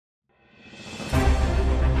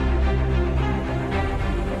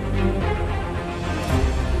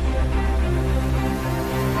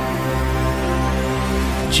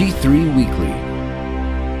G3 Weekly.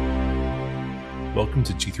 Welcome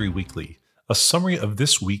to G3 Weekly, a summary of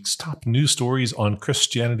this week's top news stories on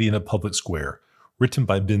Christianity in a Public Square, written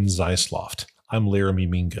by Ben Zeisloft. I'm Laramie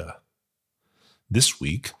Minga. This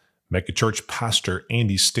week, megachurch pastor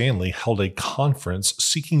Andy Stanley held a conference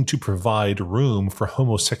seeking to provide room for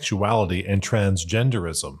homosexuality and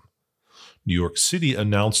transgenderism. New York City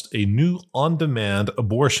announced a new on-demand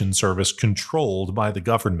abortion service controlled by the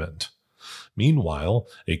government. Meanwhile,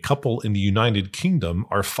 a couple in the United Kingdom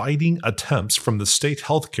are fighting attempts from the state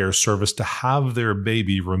healthcare service to have their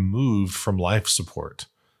baby removed from life support.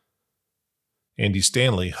 Andy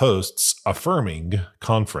Stanley hosts Affirming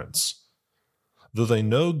Conference. Though they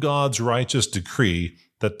know God's righteous decree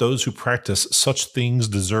that those who practice such things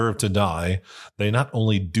deserve to die, they not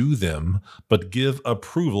only do them, but give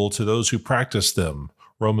approval to those who practice them.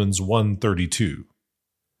 Romans 1:32.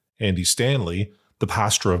 Andy Stanley, the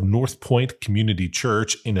pastor of North Point Community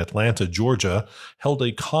Church in Atlanta, Georgia, held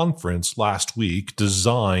a conference last week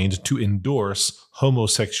designed to endorse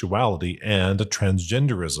homosexuality and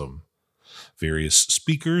transgenderism. Various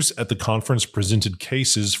speakers at the conference presented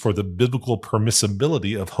cases for the biblical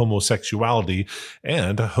permissibility of homosexuality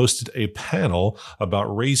and hosted a panel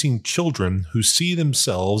about raising children who see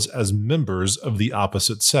themselves as members of the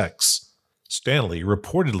opposite sex. Stanley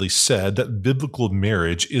reportedly said that biblical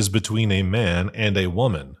marriage is between a man and a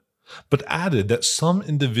woman, but added that some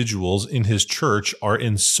individuals in his church are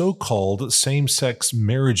in so-called same-sex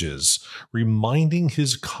marriages, reminding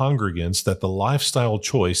his congregants that the lifestyle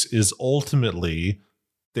choice is ultimately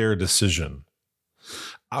their decision.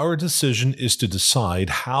 Our decision is to decide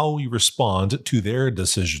how we respond to their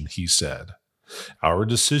decision, he said. Our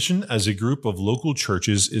decision as a group of local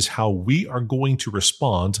churches is how we are going to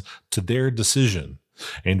respond to their decision.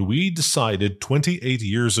 And we decided 28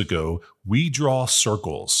 years ago, we draw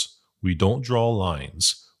circles. We don't draw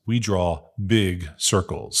lines. We draw big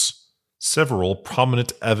circles. Several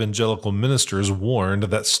prominent evangelical ministers warned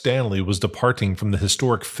that Stanley was departing from the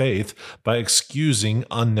historic faith by excusing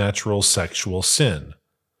unnatural sexual sin.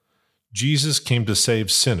 Jesus came to save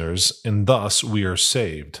sinners, and thus we are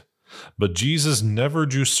saved. But Jesus never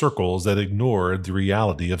drew circles that ignored the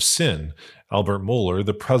reality of sin. Albert Mohler,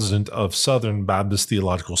 the president of Southern Baptist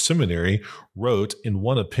Theological Seminary, wrote in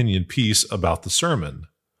one opinion piece about the sermon.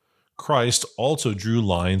 Christ also drew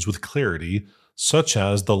lines with clarity, such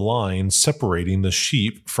as the line separating the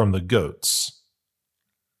sheep from the goats.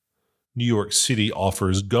 New York City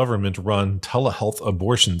offers government-run telehealth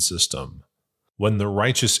abortion system. When the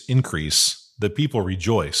righteous increase, the people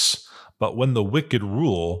rejoice, but when the wicked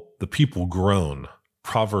rule, the people groan.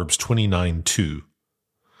 Proverbs 29:2.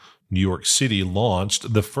 New York City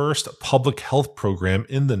launched the first public health program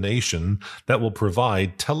in the nation that will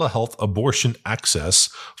provide telehealth abortion access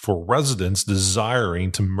for residents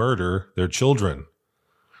desiring to murder their children.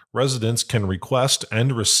 Residents can request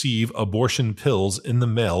and receive abortion pills in the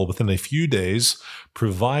mail within a few days,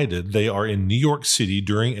 provided they are in New York City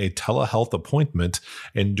during a telehealth appointment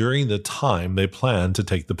and during the time they plan to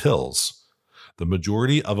take the pills. The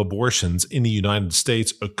majority of abortions in the United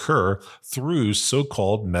States occur through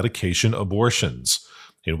so-called medication abortions,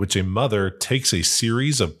 in which a mother takes a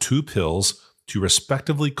series of 2 pills to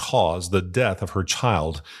respectively cause the death of her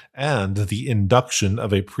child and the induction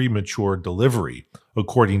of a premature delivery,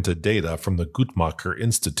 according to data from the Guttmacher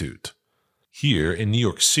Institute. Here in New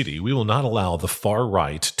York City, we will not allow the far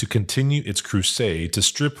right to continue its crusade to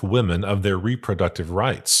strip women of their reproductive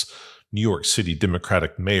rights, New York City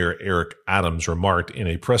Democratic Mayor Eric Adams remarked in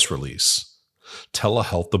a press release.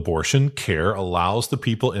 Telehealth abortion care allows the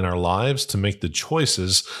people in our lives to make the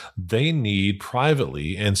choices they need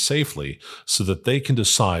privately and safely so that they can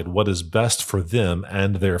decide what is best for them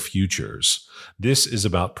and their futures. This is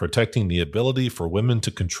about protecting the ability for women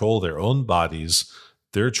to control their own bodies,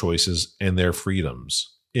 their choices, and their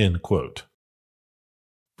freedoms. End quote.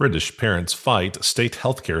 British parents fight state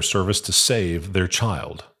healthcare service to save their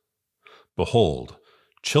child. Behold,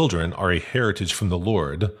 children are a heritage from the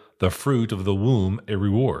Lord, the fruit of the womb a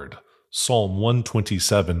reward. Psalm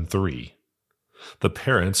 127:3. The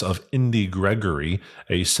parents of Indy Gregory,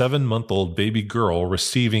 a 7-month-old baby girl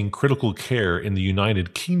receiving critical care in the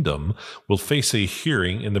United Kingdom, will face a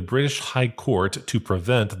hearing in the British High Court to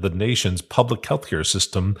prevent the nation's public healthcare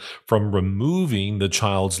system from removing the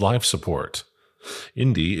child's life support.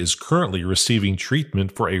 Indy is currently receiving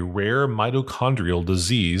treatment for a rare mitochondrial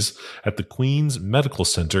disease at the Queen's Medical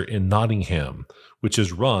Center in Nottingham, which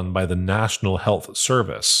is run by the National Health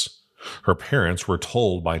Service. Her parents were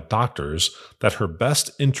told by doctors that her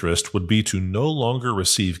best interest would be to no longer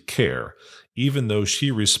receive care, even though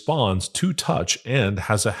she responds to touch and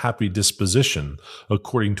has a happy disposition,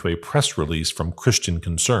 according to a press release from Christian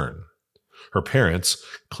Concern. Her parents,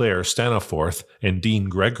 Claire Staniforth and Dean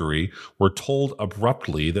Gregory, were told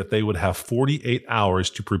abruptly that they would have 48 hours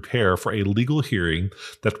to prepare for a legal hearing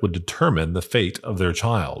that would determine the fate of their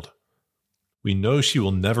child. We know she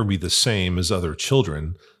will never be the same as other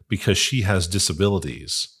children because she has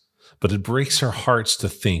disabilities, but it breaks her hearts to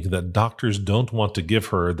think that doctors don't want to give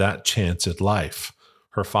her that chance at life,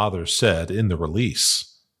 her father said in the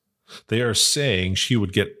release. They are saying she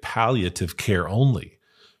would get palliative care only.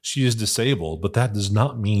 She is disabled, but that does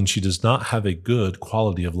not mean she does not have a good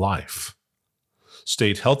quality of life.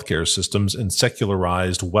 State healthcare systems in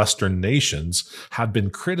secularized Western nations have been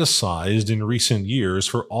criticized in recent years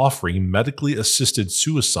for offering medically assisted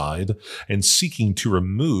suicide and seeking to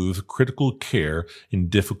remove critical care in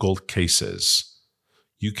difficult cases.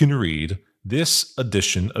 You can read this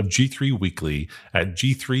edition of G3 Weekly at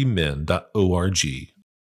g3min.org.